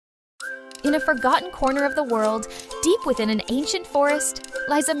In a forgotten corner of the world, deep within an ancient forest,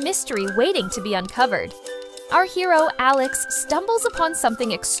 lies a mystery waiting to be uncovered. Our hero, Alex, stumbles upon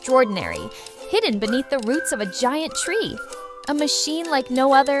something extraordinary, hidden beneath the roots of a giant tree. A machine like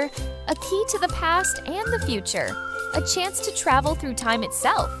no other, a key to the past and the future, a chance to travel through time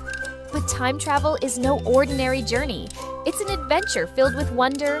itself. But time travel is no ordinary journey. It's an adventure filled with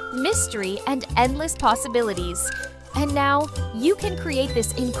wonder, mystery, and endless possibilities. And now, you can create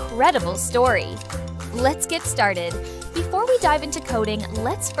this incredible story. Let's get started. Before we dive into coding,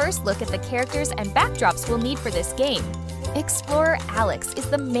 let's first look at the characters and backdrops we'll need for this game. Explorer Alex is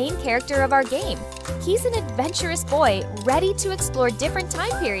the main character of our game. He's an adventurous boy ready to explore different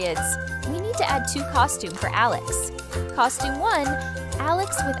time periods. We need to add 2 costumes for Alex. Costume 1,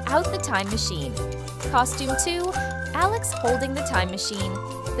 Alex without the time machine. Costume 2, Alex holding the time machine.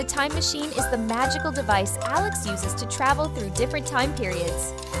 The time machine is the magical device Alex uses to travel through different time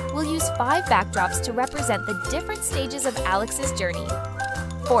periods. We'll use 5 backdrops to represent the different stages of Alex's journey.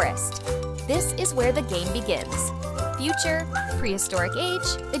 Forest. This is where the game begins. Future, prehistoric age,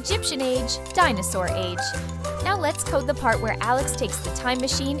 Egyptian age, dinosaur age. Now let's code the part where Alex takes the time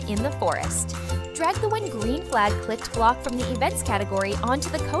machine in the forest. Drag the when green flag clicked block from the events category onto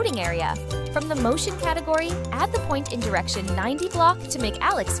the coding area. From the motion category, add the point in direction 90 block to make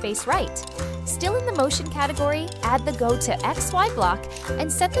Alex face right. Still in the motion category, add the go to XY block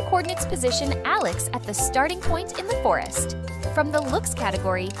and set the coordinates position Alex at the starting point in the forest. From the looks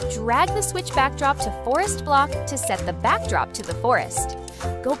category, drag the switch backdrop to forest block to set the backdrop to the forest.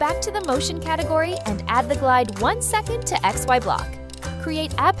 Go back to the motion category and add the glide 1 second to XY block.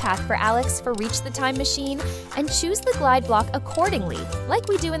 Create a path for Alex for Reach the Time Machine and choose the glide block accordingly, like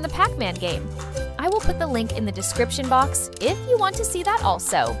we do in the Pac-Man game. I will put the link in the description box if you want to see that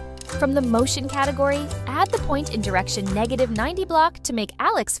also. From the motion category, add the point in direction -90 block to make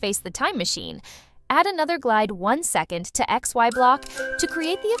Alex face the time machine. Add another glide 1 second to XY block to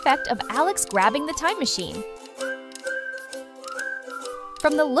create the effect of Alex grabbing the time machine.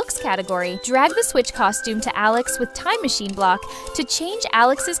 From the looks category, drag the switch costume to Alex with time machine block to change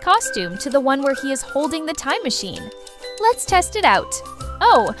Alex's costume to the one where he is holding the time machine. Let's test it out.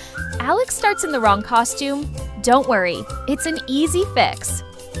 Oh, Alex starts in the wrong costume. Don't worry, it's an easy fix.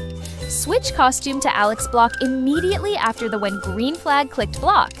 Switch costume to Alex block immediately after the when green flag clicked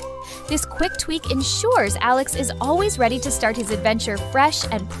block. This quick tweak ensures Alex is always ready to start his adventure fresh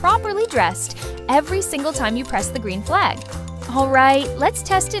and properly dressed every single time you press the green flag. Alright, let's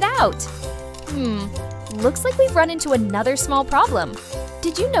test it out. Looks like we've run into another small problem.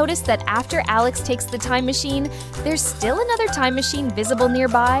 Did you notice that after Alex takes the time machine, there's still another time machine visible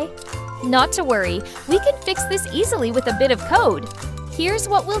nearby? Not to worry, we can fix this easily with a bit of code. Here's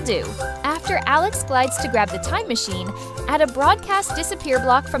what we'll do. After Alex glides to grab the time machine, add a broadcast disappear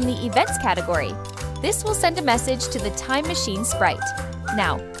block from the events category. This will send a message to the time machine sprite.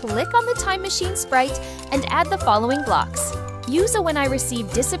 Now, click on the time machine sprite and add the following blocks. Use a when I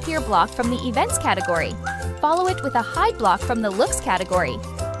receive disappear block from the events category. Follow it with a hide block from the looks category.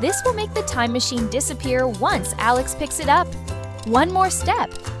 This will make the time machine disappear once Alex picks it up. One more step.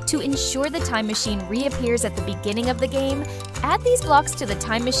 To ensure the time machine reappears at the beginning of the game, add these blocks to the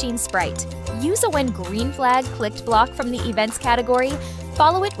time machine sprite. Use a when green flag clicked block from the events category.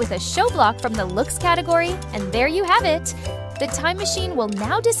 Follow it with a show block from the looks category, and there you have it. The time machine will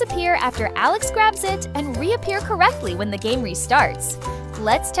now disappear after Alex grabs it and reappear correctly when the game restarts.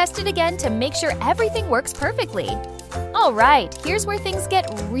 Let's test it again to make sure everything works perfectly. Alright, here's where things get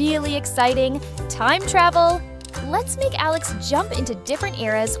really exciting. Time travel. Let's make Alex jump into different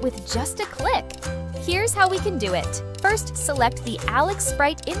eras with just a click. Here's how we can do it. First, select the Alex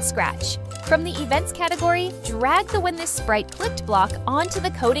sprite in Scratch. From the events category, drag the when this sprite clicked block onto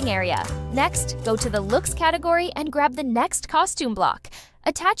the coding area. Next, go to the looks category and grab the next costume block.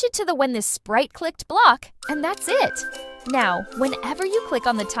 Attach it to the when this sprite clicked block, and that's it. Now, whenever you click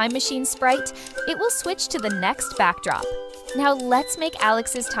on the time machine sprite, it will switch to the next backdrop. Now let's make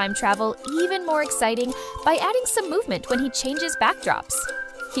Alex's time travel even more exciting by adding some movement when he changes backdrops.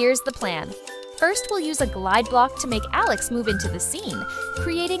 Here's the plan. First, we'll use a glide block to make Alex move into the scene,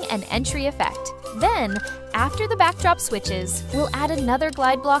 creating an entry effect. Then, after the backdrop switches, we'll add another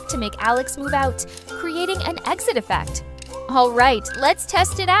glide block to make Alex move out, creating an exit effect. Alright, let's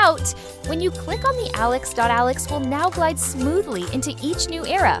test it out! When you click on the Alex will now glide smoothly into each new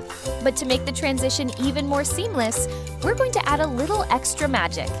era. But to make the transition even more seamless, we're going to add a little extra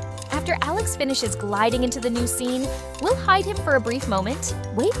magic. After Alex finishes gliding into the new scene, we'll hide him for a brief moment,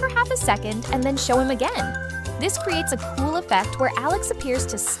 wait for half a second, and then show him again. This creates a cool effect where Alex appears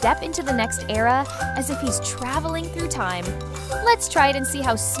to step into the next era as if he's traveling through time. Let's try it and see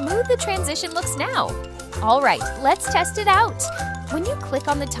how smooth the transition looks now. All right, let's test it out. When you click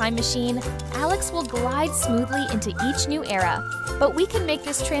on the time machine, Alex will glide smoothly into each new era. But we can make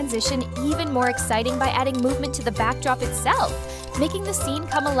this transition even more exciting by adding movement to the backdrop itself, making the scene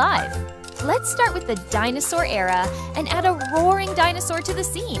come alive. Let's start with the dinosaur era and add a roaring dinosaur to the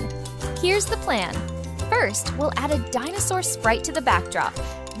scene. Here's the plan. First, we'll add a dinosaur sprite to the backdrop.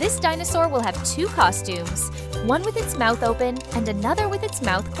 This dinosaur will have two costumes, one with its mouth open and another with its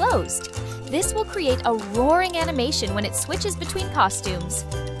mouth closed. This will create a roaring animation when it switches between costumes.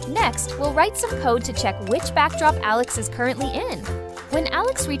 Next, we'll write some code to check which backdrop Alex is currently in. When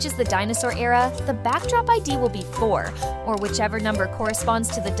Alex reaches the dinosaur era, the backdrop ID will be 4, or whichever number corresponds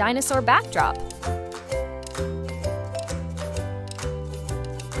to the dinosaur backdrop.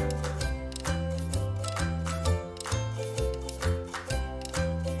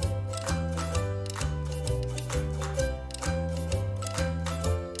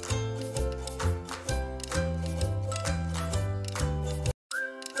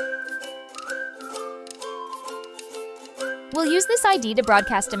 We'll use this ID to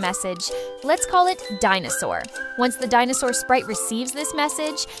broadcast a message. Let's call it Dinosaur. Once the dinosaur sprite receives this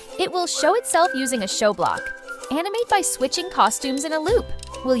message, it will show itself using a show block. Animate by switching costumes in a loop.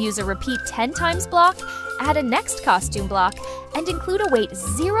 We'll use a repeat 10 times block, add a next costume block, and include a wait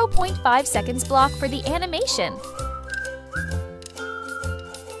 0.5 seconds block for the animation.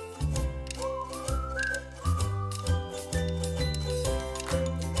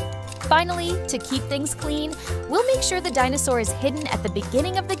 Finally, to keep things clean, we'll make sure the dinosaur is hidden at the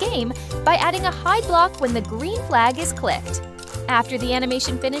beginning of the game by adding a hide block when the green flag is clicked. After the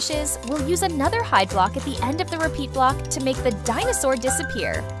animation finishes, we'll use another hide block at the end of the repeat block to make the dinosaur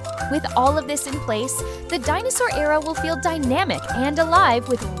disappear. With all of this in place, the dinosaur era will feel dynamic and alive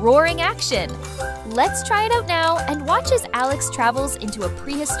with roaring action. Let's try it out now and watch as Alex travels into a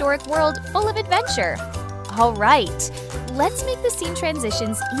prehistoric world full of adventure. All right, let's make the scene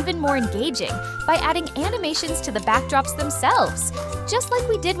transitions even more engaging by adding animations to the backdrops themselves, just like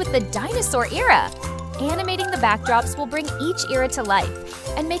we did with the dinosaur era. Animating the backdrops will bring each era to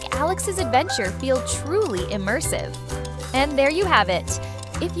life and make Alex's adventure feel truly immersive. And there you have it.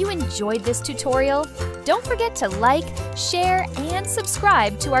 If you enjoyed this tutorial, don't forget to like, share, and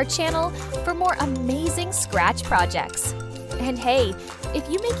subscribe to our channel for more amazing Scratch projects. And hey, if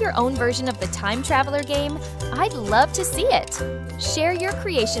you make your own version of the Time Traveler game, I'd love to see it. Share your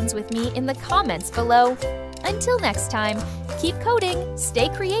creations with me in the comments below. Until next time, keep coding, stay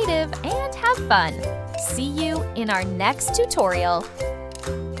creative, and have fun. See you in our next tutorial.